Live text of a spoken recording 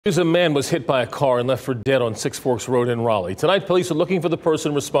A man was hit by a car and left for dead on Six Forks Road in Raleigh. Tonight, police are looking for the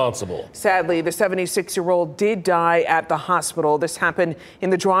person responsible. Sadly, the 76-year-old did die at the hospital. This happened in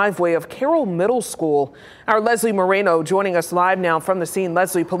the driveway of Carroll Middle School. Our Leslie Moreno joining us live now from the scene.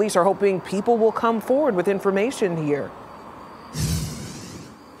 Leslie, police are hoping people will come forward with information here.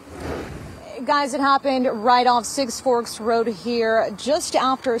 Guys, it happened right off Six Forks Road here just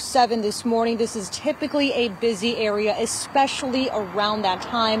after 7 this morning. This is typically a busy area, especially around that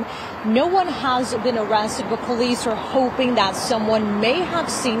time. No one has been arrested, but police are hoping that someone may have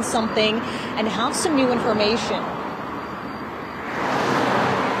seen something and have some new information.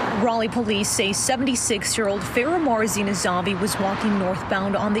 Raleigh police say 76-year-old Faramar Zinazavi was walking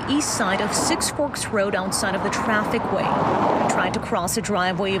northbound on the east side of Six Forks Road outside of the traffic way. He tried to cross a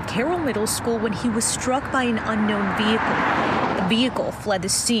driveway of Carroll Middle School when he was struck by an unknown vehicle. The vehicle fled the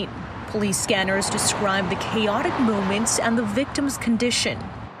scene. Police scanners describe the chaotic moments and the victim's condition.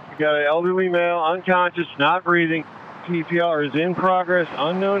 We got an elderly male, unconscious, not breathing. CPR is in progress,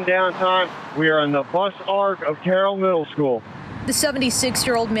 unknown downtime. We are on the bus arc of Carroll Middle School. The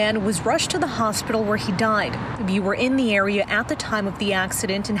 76-year-old man was rushed to the hospital where he died. If you were in the area at the time of the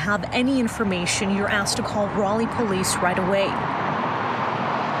accident and have any information, you're asked to call Raleigh police right away.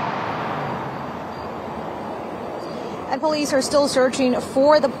 And police are still searching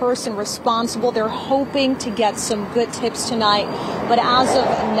for the person responsible. They're hoping to get some good tips tonight. But as of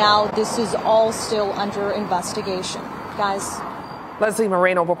now, this is all still under investigation. Guys. Leslie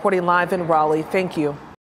Moreno reporting live in Raleigh. Thank you.